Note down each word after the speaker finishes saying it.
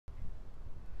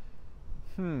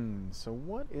So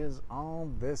what is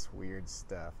all this weird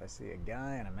stuff? I see a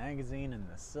guy in a magazine in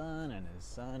the sun, and his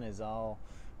son is all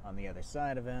on the other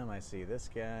side of him. I see this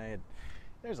guy.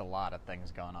 There's a lot of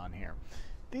things going on here.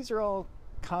 These are all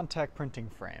contact printing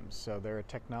frames. So they're a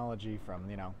technology from,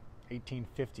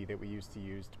 1850 that we used to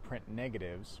print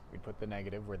negatives. We'd put the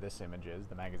negative where this image is,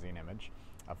 the magazine image,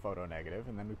 a photo negative,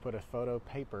 and then we put a photo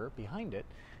paper behind it,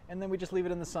 and then we just leave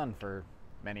it in the sun for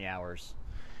many hours.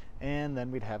 And then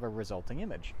we'd have a resulting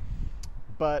image.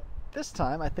 But this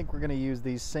time I think we're going to use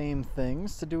these same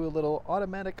things to do a little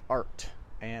automatic art.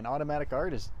 And automatic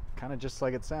art is kind of just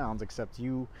like it sounds, except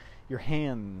your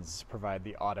hands provide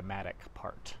the automatic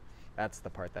part. That's the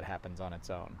part that happens on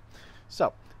its own.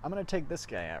 So I'm going to take this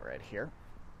guy out right here,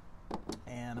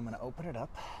 and I'm going to open it up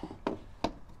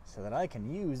so that I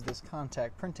can use this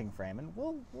contact printing frame, and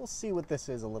we'll see what this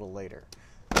is a little later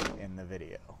in the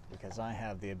video, because I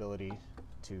have the ability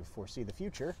to foresee the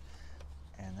future,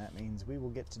 and that means we will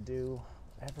get to do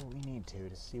whatever we need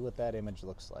to see what that image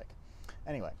looks like.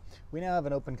 Anyway, we now have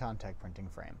an open contact printing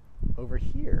frame. Over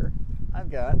here, I've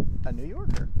got a New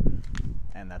Yorker,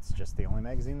 and that's just the only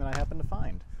magazine that I happen to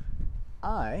find.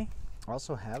 I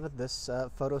also have this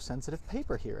photosensitive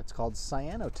paper here. It's called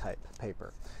Cyanotype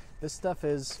paper. This stuff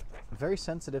is very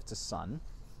sensitive to sun.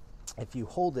 If you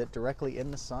hold it directly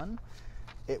in the sun,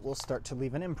 it will start to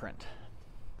leave an imprint.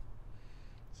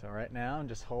 So right now I'm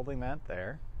just holding that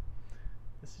there.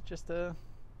 This is I'm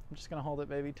just going to hold it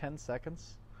maybe 10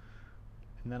 seconds,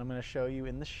 and then I'm going to show you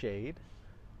in the shade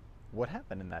what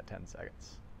happened in that 10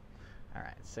 seconds. All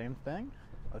right, same thing.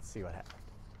 Let's see what happened.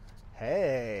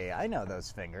 Hey, I know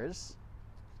those fingers.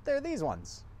 They're these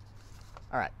ones.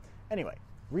 All right, anyway,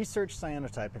 research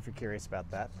cyanotype if you're curious about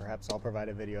that. Perhaps I'll provide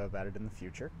a video about it in the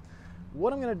future.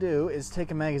 What I'm going to do is take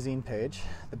a magazine page,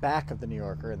 the back of the New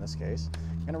Yorker in this case.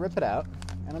 I'm going to rip it out,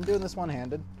 and I'm doing this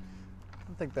one-handed.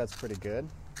 I think that's pretty good.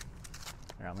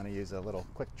 Here, I'm going to use a little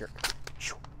quick jerk.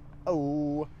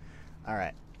 Oh! All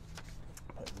right.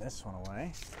 Putting this one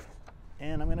away.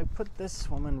 And I'm going to put this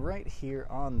woman right here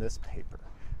on this paper.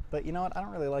 But you know what? I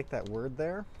don't really like that word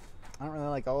there. I don't really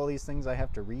like all these things I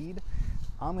have to read.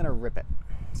 I'm going to rip it.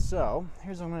 So,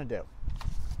 here's what I'm going to do.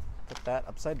 Put that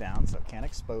upside down so it can't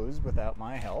expose without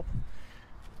my help.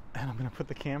 And I'm going to put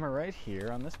the camera right here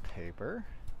on this paper.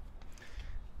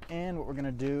 And what we're going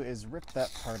to do is rip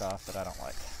that part off that I don't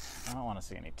like. I don't want to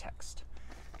see any text.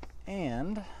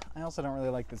 And I also don't really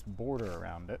like this border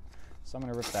around it, so I'm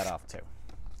going to rip that off too.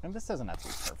 And this doesn't have to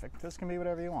be perfect. This can be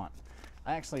whatever you want.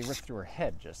 I actually ripped through her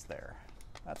head just there.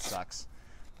 That sucks,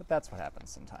 but that's what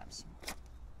happens sometimes.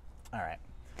 All right,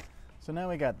 so now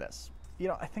we got this.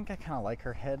 I think I kind of like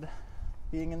her head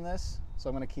being in this, so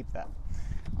I'm going to keep that.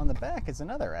 On the back is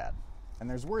another ad, and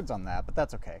there's words on that, but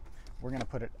that's okay. We're going to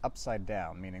put it upside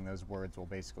down, meaning those words will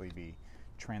basically be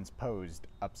transposed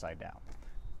upside down.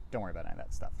 Don't worry about any of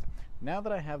that stuff. Now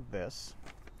that I have this,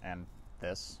 and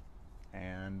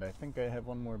I think I have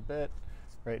one more bit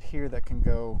right here that can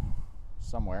go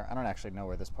somewhere. I don't actually know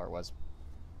where this part was.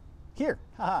 Here!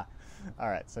 Haha!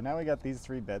 Alright, so now we got these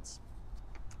three bits.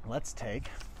 Let's take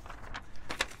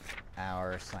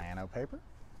our cyano paper,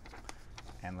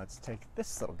 and let's take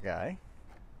this little guy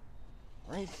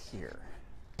right here.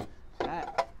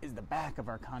 That is the back of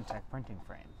our contact printing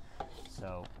frame.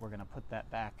 So we're going to put that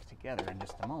back together in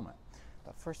just a moment.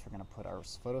 But first we're going to put our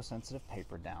photosensitive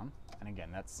paper down. And again,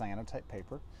 that's cyanotype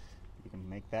paper. You can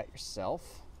make that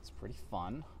yourself. It's pretty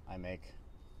fun. I make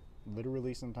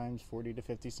literally sometimes 40 to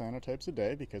 50 cyanotypes a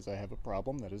day because I have a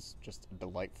problem that is just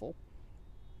delightful.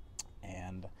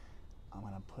 And I'm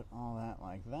going to put all that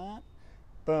like that.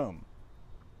 Boom.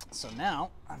 So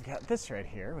now I've got this right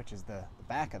here, which is the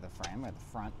back of the frame, or the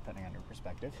front, depending on your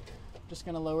perspective. Just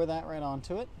going to lower that right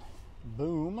onto it.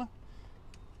 Boom.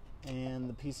 And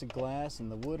the piece of glass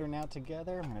and the wood are now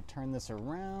together. I'm going to turn this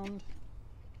around.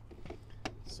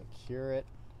 Secure it.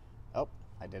 Oh,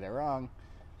 I did it wrong.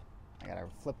 I got to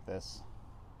flip this.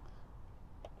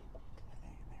 Okay,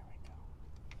 there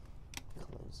we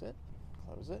go. Close it.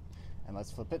 Close it. And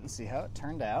let's flip it and see how it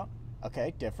turned out.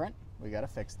 Okay, different. We got to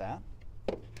fix that.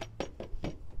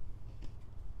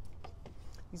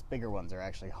 These bigger ones are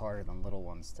actually harder than little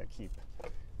ones to keep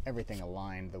everything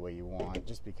aligned the way you want,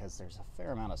 just because there's a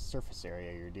fair amount of surface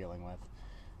area you're dealing with.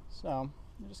 So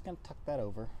I'm just going to tuck that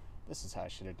over. This is how I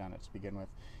should have done it to begin with.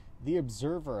 The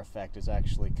observer effect is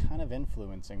actually kind of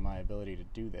influencing my ability to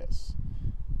do this,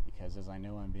 because as I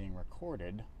know I'm being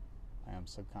recorded, I am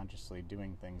subconsciously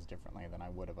doing things differently than I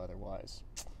would have otherwise.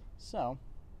 So,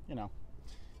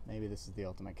 maybe this is the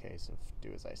ultimate case of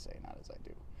do as I say, not as I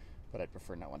do. But I'd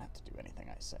prefer no one have to do anything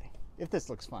I say. If this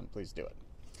looks fun, please do it.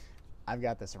 I've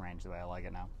got this arranged the way I like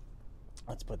it now.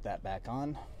 Let's put that back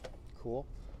on. Cool.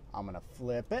 I'm gonna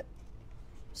flip it.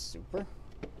 Super.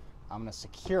 I'm gonna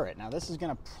secure it. Now this is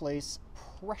gonna place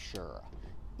pressure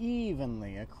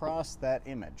evenly across that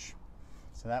image.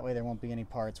 So that way there won't be any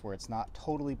parts where it's not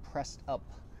totally pressed up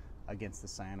against the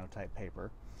cyanotype paper,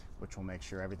 which will make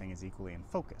sure everything is equally in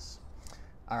focus.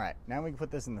 All right, now we can put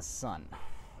this in the sun.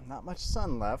 Not much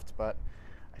sun left, but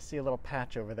I see a little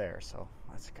patch over there, so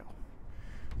let's go.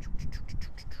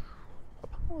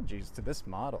 Apologies to this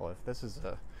model. If this is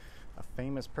a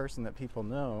famous person that people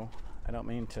know, I don't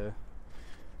mean to,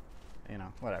 you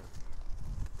know, whatever.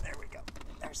 There we go.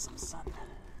 There's some sun.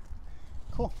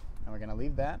 Cool. And we're going to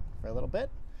leave that for a little bit.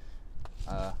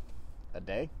 A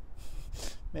day.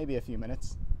 Maybe a few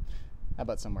minutes. How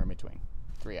about somewhere in between?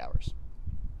 3 hours.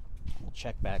 We'll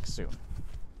check back soon.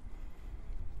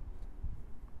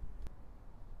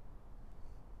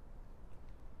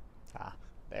 Ah,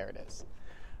 there it is.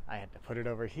 I had to put it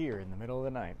over here in the middle of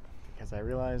the night because I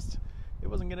realized it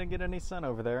wasn't going to get any sun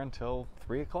over there until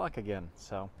 3 o'clock again.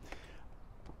 So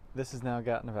this has now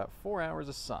gotten about 4 hours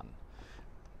of sun,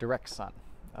 direct sun.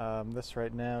 This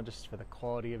right now, just for the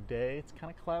quality of day, it's kind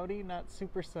of cloudy, not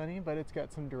super sunny, but it's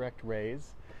got some direct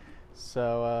rays.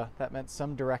 So that meant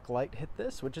some direct light hit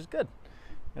this, which is good.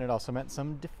 And it also meant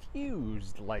some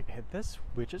diffused light hit this,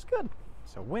 which is good.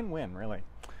 So win-win, really.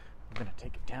 I'm going to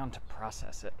take it down to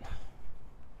process it.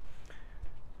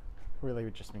 Really,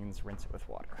 it just means rinse it with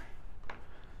water.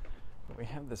 But we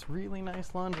have this really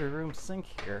nice laundry room sink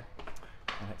here,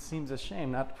 and it seems a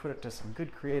shame not to put it to some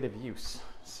good creative use.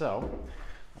 So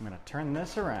I'm going to turn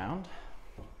this around,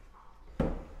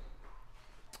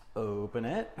 open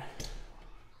it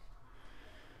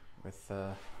with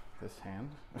this hand.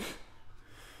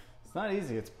 It's not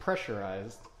easy, it's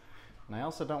pressurized, and I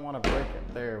also don't want to break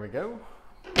it. There we go.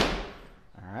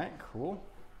 All right, cool.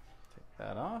 Take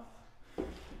that off.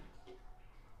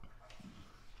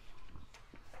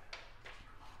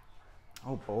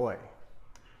 Oh boy,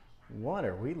 what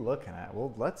are we looking at?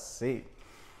 Well, let's see.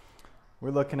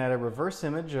 We're looking at a reverse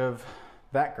image of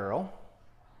that girl.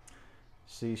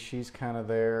 See, she's kind of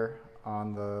there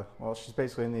on the, well, she's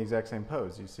basically in the exact same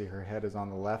pose. You see her head is on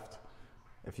the left.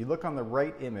 If you look on the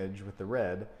right image with the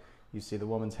red, you see the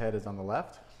woman's head is on the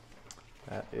left.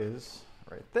 That is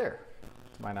right there,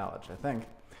 to my knowledge, I think.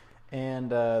 And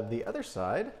the other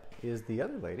side is the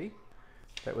other lady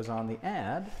that was on the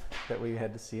ad that we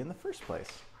had to see in the first place.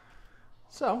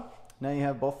 So now you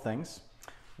have both things.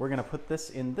 We're gonna put this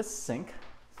in this sink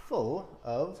full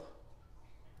of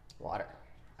water.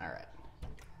 All right.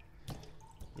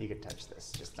 You can touch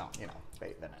this, just don't, you know,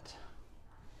 bathe in it.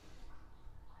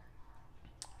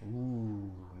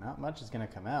 Ooh, not much is gonna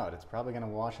come out. It's probably gonna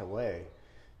wash away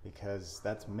because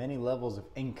that's many levels of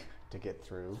ink to get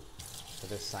through for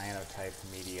this cyanotype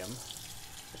medium,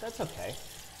 but that's okay.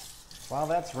 While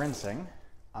that's rinsing,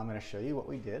 I'm gonna show you what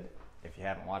we did, if you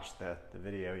haven't watched the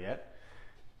video yet,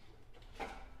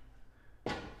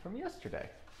 from yesterday.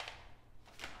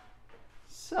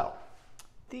 So,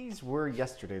 these were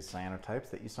yesterday's cyanotypes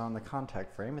that you saw in the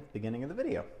contact frame at the beginning of the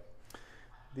video.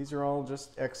 These are all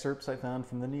just excerpts I found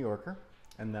from the New Yorker,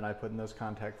 and then I put in those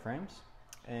contact frames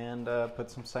and put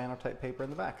some cyanotype paper in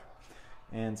the back.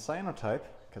 And cyanotype,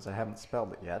 because I haven't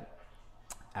spelled it yet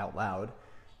out loud,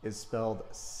 is spelled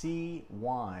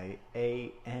C-Y-A-N-O-T-Y-P-E.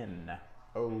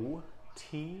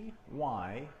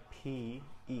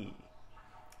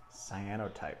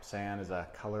 Cyanotype. Cyan is a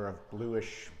color of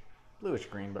bluish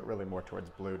green, but really more towards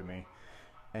blue to me.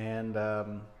 And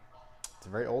it's a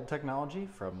very old technology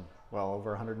from, well, over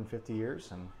 150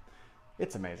 years, and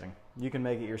it's amazing. You can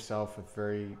make it yourself with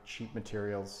very cheap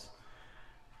materials.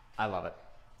 I love it.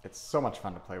 It's so much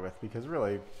fun to play with because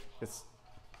really,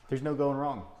 there's no going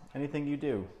wrong. Anything you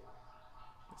do,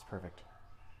 it's perfect.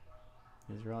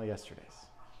 These are all yesterday's.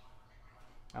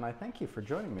 And I thank you for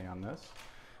joining me on this.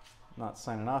 I'm not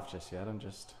signing off just yet. I'm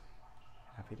just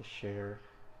happy to share.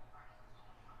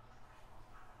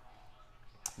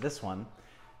 This one,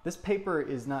 this paper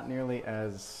is not nearly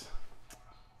as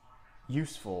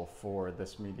useful for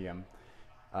this medium.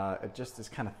 It just is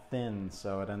kind of thin,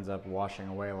 so it ends up washing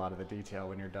away a lot of the detail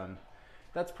when you're done.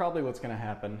 That's probably what's going to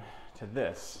happen to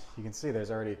this. You can see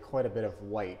there's already quite a bit of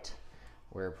white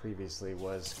where previously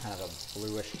was kind of a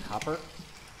bluish copper.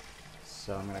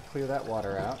 So I'm going to clear that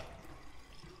water out.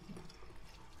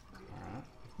 All right.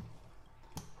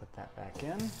 Put that back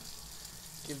in.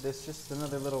 Give this just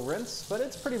another little rinse, but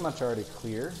it's pretty much already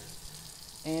clear.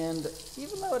 And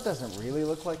even though it doesn't really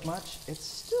look like much, it's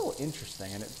still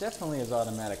interesting, and it definitely is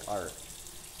automatic art.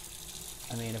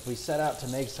 I mean, if we set out to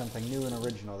make something new and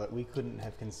original that we couldn't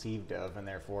have conceived of, and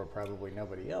therefore probably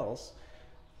nobody else,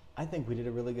 I think we did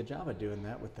a really good job of doing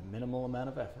that with the minimal amount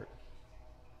of effort.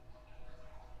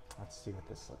 Let's see what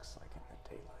this looks like in the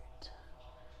daylight.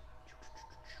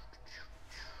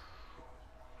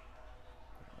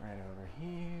 Right over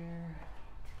here.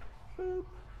 Boop.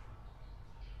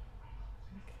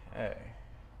 Okay.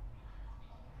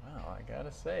 Well, I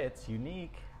gotta say, it's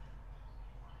unique.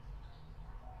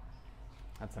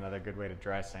 That's another good way to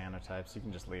dry cyanotypes. You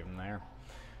can just leave them there.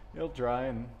 It'll dry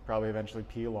and probably eventually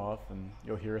peel off, and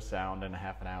you'll hear a sound in a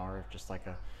half an hour, just like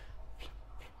a...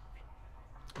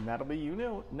 And that'll be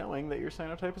you knowing that your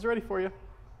cyanotype is ready for you.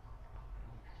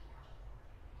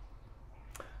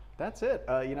 That's it.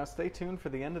 Stay tuned for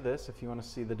the end of this if you want to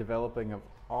see the developing of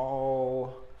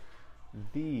all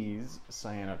these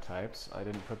cyanotypes. I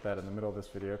didn't put that in the middle of this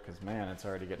video because, man, it's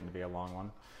already getting to be a long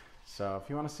one. So if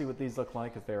you want to see what these look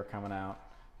like as they are coming out,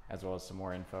 as well as some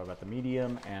more info about the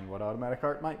medium and what automatic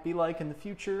art might be like in the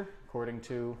future, according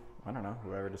to, I don't know,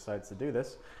 whoever decides to do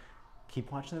this,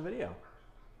 keep watching the video.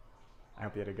 I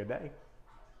hope you had a good day.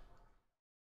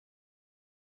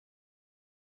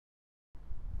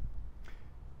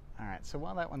 All right, so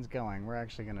while that one's going, we're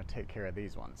actually going to take care of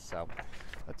these ones. So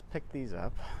let's pick these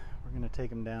up. We're going to take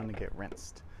them down to get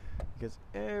rinsed, because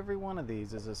every one of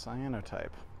these is a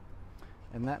cyanotype.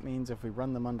 And that means if we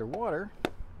run them underwater,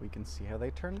 we can see how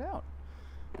they turned out.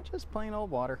 Just plain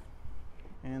old water.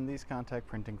 And these contact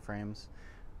printing frames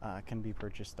can be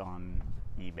purchased on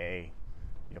eBay.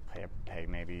 You'll pay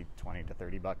maybe 20 to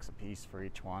 30 bucks a piece for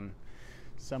each one.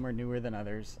 Some are newer than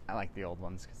others. I like the old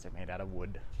ones because they're made out of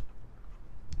wood.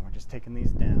 And we're just taking these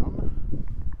down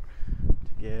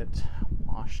to get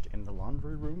washed in the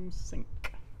laundry room sink.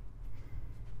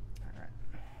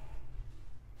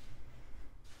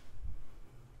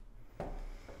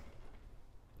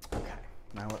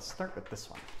 Now let's start with this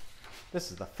one.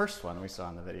 This is the first one we saw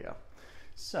in the video.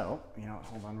 So,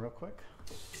 hold on real quick.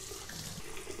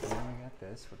 Now we got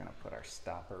this. We're gonna put our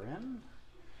stopper in.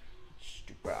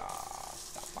 Stopper.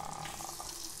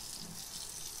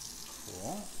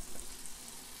 Cool.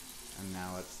 And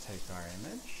now let's take our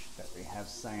image that we have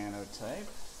cyanotype,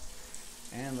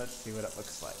 and let's see what it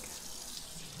looks like.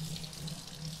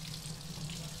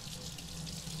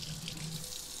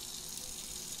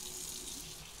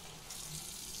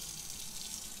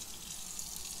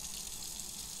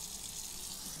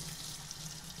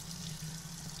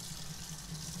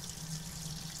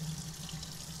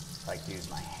 I like to use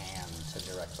my hand to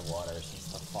direct the water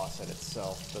since the faucet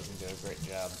itself doesn't do a great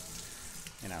job.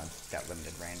 It's got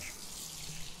limited range.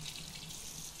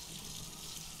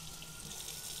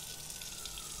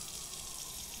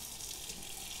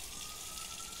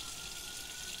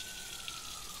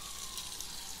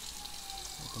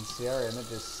 You can see our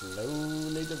image is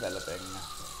slowly developing.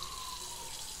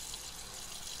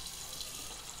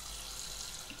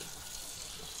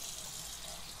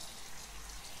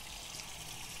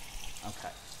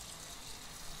 Okay,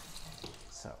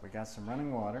 so we got some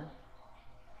running water.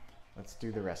 Let's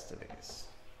do the rest of these.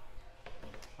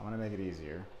 I'm gonna make it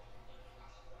easier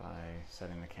by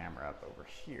setting the camera up over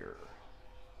here.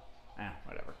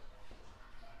 Whatever.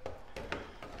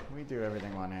 We do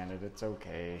everything one-handed, it's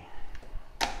okay.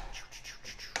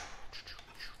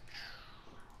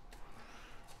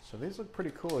 So these look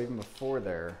pretty cool even before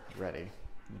they're ready.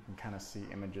 You can kind of see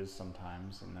images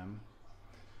sometimes in them.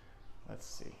 Let's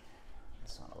see.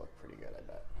 This one will look pretty good, I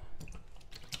bet.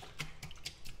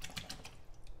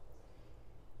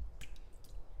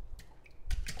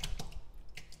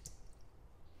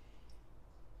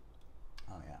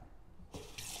 Oh yeah.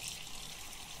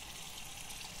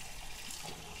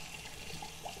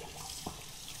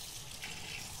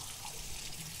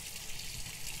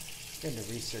 It's good to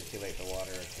recirculate the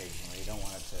water occasionally. You don't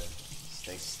want it to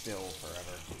stay still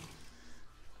forever.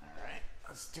 All right,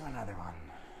 let's do another one.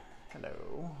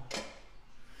 Hello.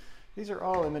 These are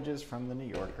all images from the New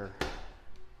Yorker.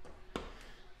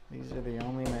 These are the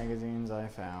only magazines I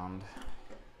found.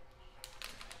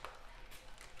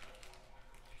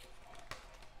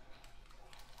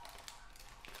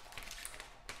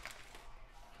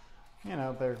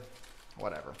 They're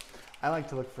whatever. I like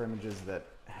to look for images that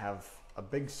have a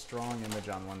big strong image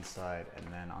on one side and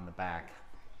then on the back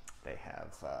they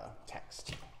have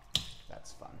text.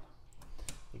 That's fun.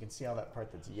 You can see how that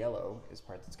part that's yellow is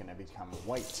part that's going to become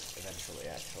white eventually,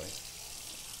 actually.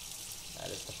 That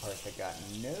is the part that got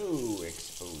no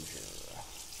exposure.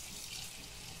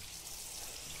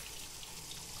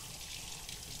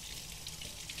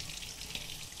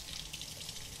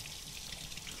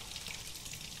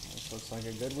 This looks like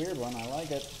a good weird one. I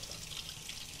like it.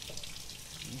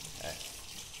 Okay.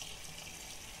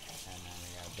 And then we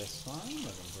got this one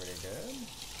looking pretty good.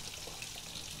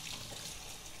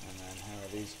 And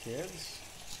of these kids.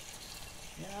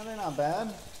 Yeah, they're not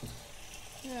bad.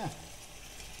 Yeah,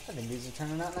 I think these are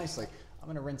turning out nicely. I'm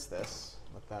gonna rinse this,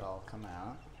 let that all come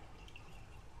out,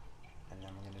 and then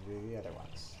we're gonna do the other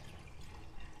ones.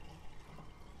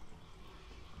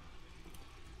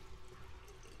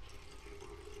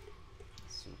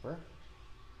 Super.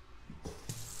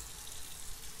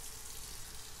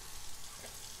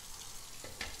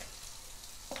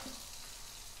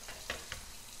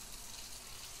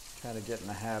 Try to get in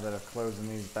the habit of closing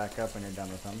these back up when you're done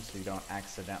with them so you don't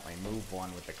accidentally move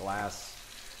one with the glass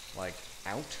like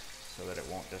out so that it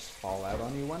won't just fall out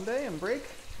on you one day and break.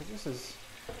 This is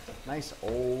nice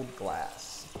old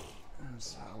glass,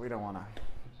 so we don't want to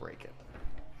break it.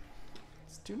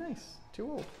 It's too nice,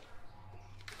 too old.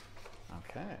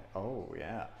 Okay, oh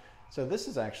yeah. So this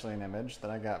is actually an image that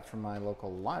I got from my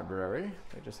local library.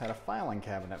 They just had a filing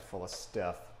cabinet full of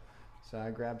stuff. So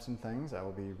I grabbed some things. I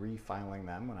will be refiling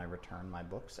them when I return my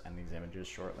books and these images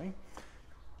shortly.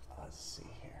 Let's see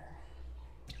here.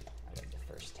 I love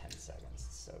the first 10 seconds.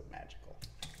 It's so magical.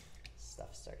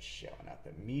 Stuff starts showing up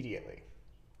immediately.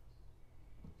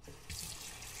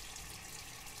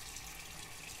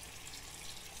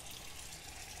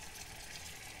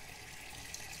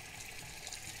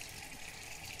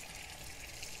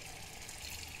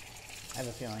 I have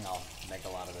a feeling I'll make a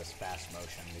lot of this fast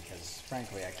motion because,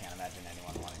 frankly, I can't imagine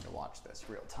anyone wanting to watch this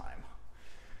real time.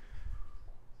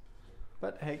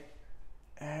 But hey,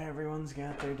 everyone's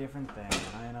got their different thing.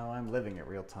 I know I'm living it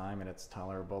real time and it's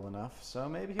tolerable enough, so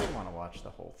maybe you'll want to watch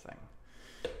the whole thing.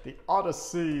 The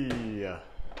Odyssey. All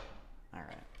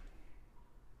right.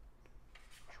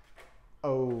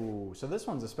 Oh, so this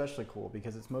one's especially cool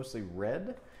because it's mostly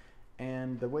red,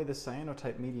 and the way the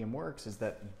cyanotype medium works is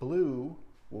that blue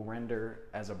will render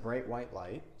as a bright white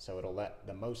light, so it'll let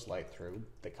the most light through,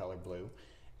 the color blue,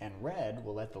 and red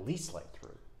will let the least light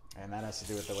through. And that has to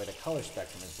do with the way the color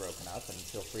spectrum is broken up, and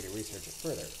feel free to research it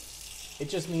further. It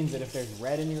just means that if there's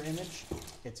red in your image,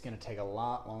 it's going to take a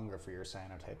lot longer for your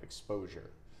cyanotype exposure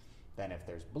than if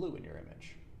there's blue in your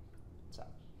image. So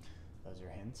those are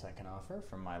hints I can offer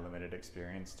from my limited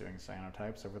experience doing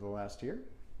cyanotypes over the last year.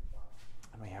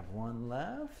 And we have one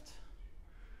left.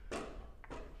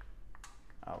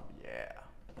 Oh yeah.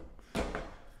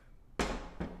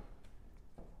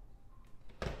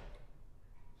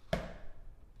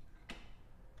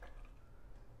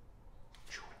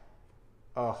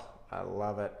 Oh, I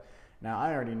love it. Now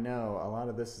I already know a lot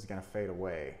of this is going to fade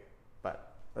away,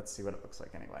 but let's see what it looks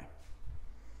like anyway.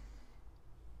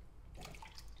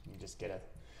 You just get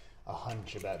a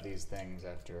hunch about these things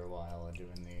after a while of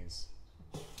doing these.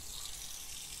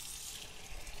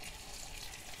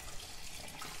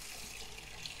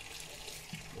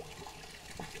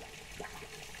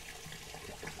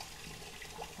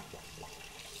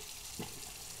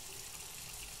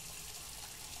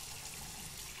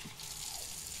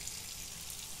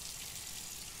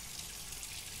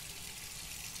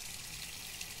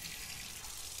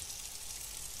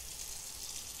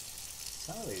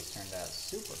 Some of these turned out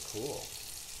super cool.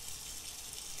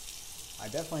 I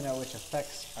definitely know which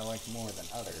effects I like more than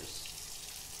others,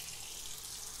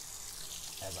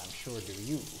 as I'm sure do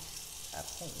you at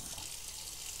home.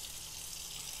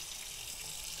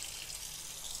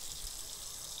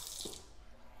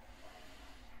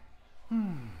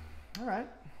 All right.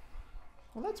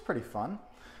 Well, that's pretty fun.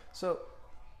 So,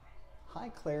 high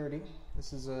clarity.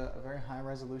 This is a very high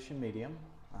resolution medium.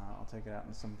 I'll take it out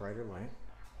in some brighter light.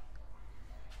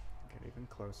 Get even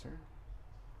closer.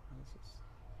 This is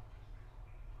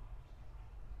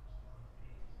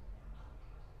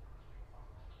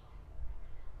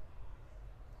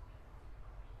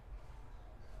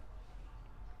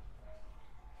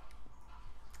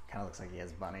kind of looks like he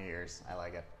has bunny ears. I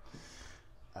like it.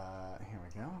 Here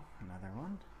we go. Another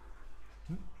one.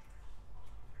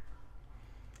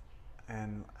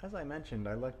 And as I mentioned,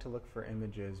 I like to look for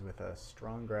images with a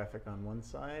strong graphic on one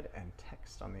side and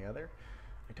text on the other.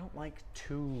 I don't like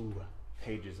 2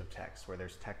 pages of text where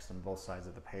there's text on both sides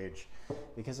of the page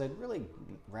because I'd really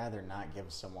rather not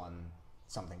give someone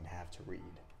something to have to read.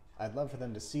 I'd love for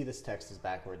them to see this text as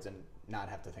backwards and not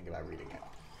have to think about reading it.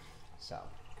 So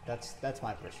that's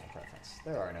my personal preference.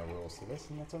 There are no rules to this,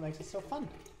 and that's what makes it so fun.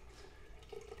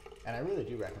 And I really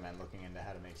do recommend looking into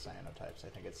how to make cyanotypes. I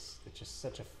think it's just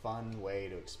such a fun way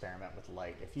to experiment with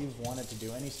light. If you've wanted to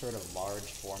do any sort of large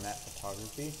format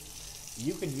photography,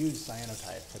 you could use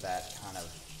cyanotype for that kind of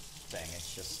thing.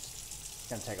 It's just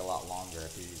going to take a lot longer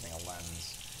if you're using a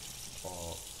lens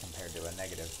or compared to a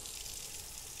negative.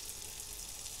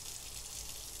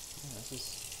 Yeah, this is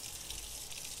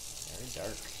very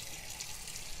dark.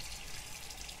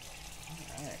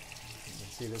 All right, you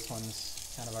can see this one's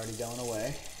kind of already going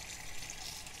away.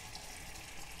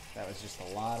 That was just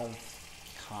a lot of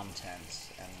content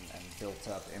and built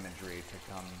up imagery to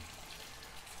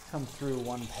come through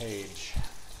one page.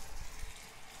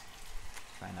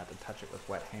 Try not to touch it with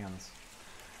wet hands.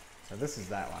 So this is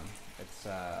that one. It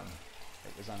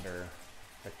was under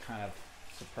the kind of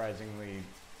surprisingly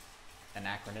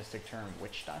anachronistic term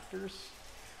witch doctors,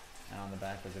 and on the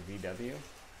back was a VW.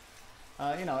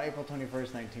 You know, April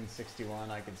 21st,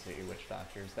 1961, I could see witch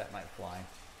doctors. That might fly.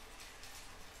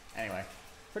 Anyway,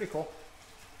 pretty cool.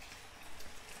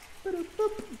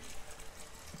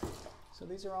 So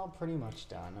these are all pretty much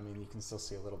done. I mean, you can still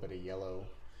see a little bit of yellow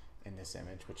in this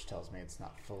image, which tells me it's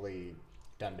not fully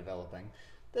done developing.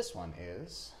 This one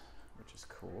is, which is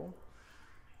cool.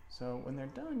 So when they're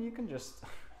done, you can just,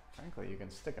 frankly, you can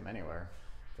stick them anywhere.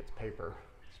 If it's paper,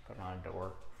 just put it on a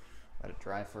door, let it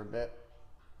dry for a bit.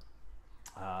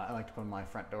 I like to put them on my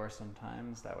front door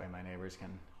sometimes. That way my neighbors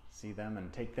can see them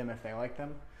and take them if they like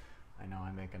them. I know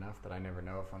I make enough that I never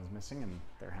know if one's missing, and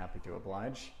they're happy to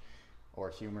oblige or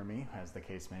humor me, as the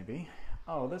case may be.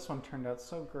 Oh, this one turned out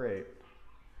so great.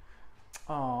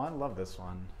 Oh, I love this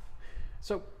one.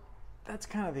 So that's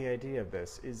kind of the idea of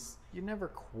this, is you never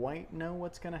quite know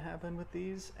what's going to happen with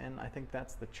these, and I think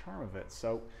that's the charm of it.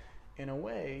 So in a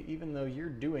way, even though you're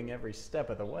doing every step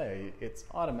of the way, it's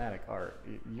automatic art.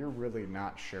 You're really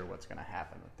not sure what's going to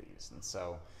happen with these. And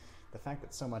so the fact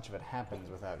that so much of it happens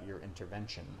without your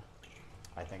intervention,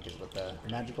 I think, is what the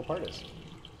magical part is.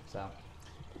 So,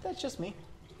 but that's just me.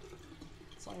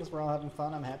 As long as we're all having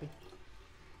fun, I'm happy.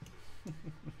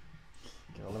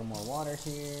 Get a little more water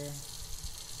here.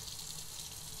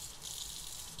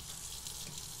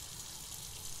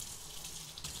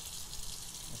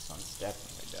 This one's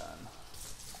definitely done.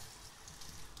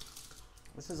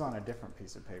 This is on a different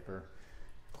piece of paper,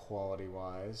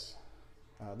 quality-wise.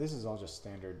 This is all just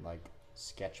standard, like,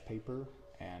 sketch paper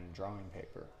and drawing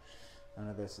paper. None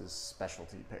of this is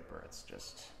specialty paper. It's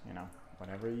just, you know,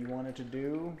 whatever you wanted to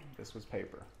do, this was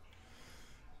paper.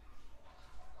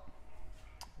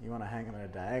 You want to hang them in a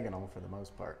diagonal for the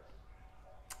most part.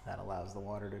 That allows the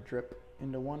water to drip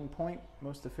into one point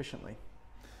most efficiently,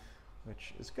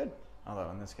 which is good.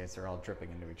 Although in this case, they're all dripping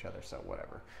into each other, so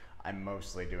whatever. I'm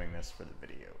mostly doing this for the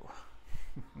video.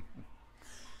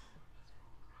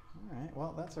 Alright,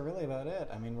 well, that's really about it.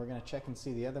 I mean, we're going to check and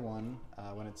see the other one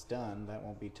when it's done. That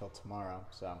won't be till tomorrow,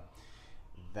 so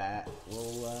that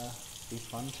will be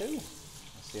fun too.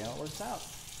 We'll see how it works out.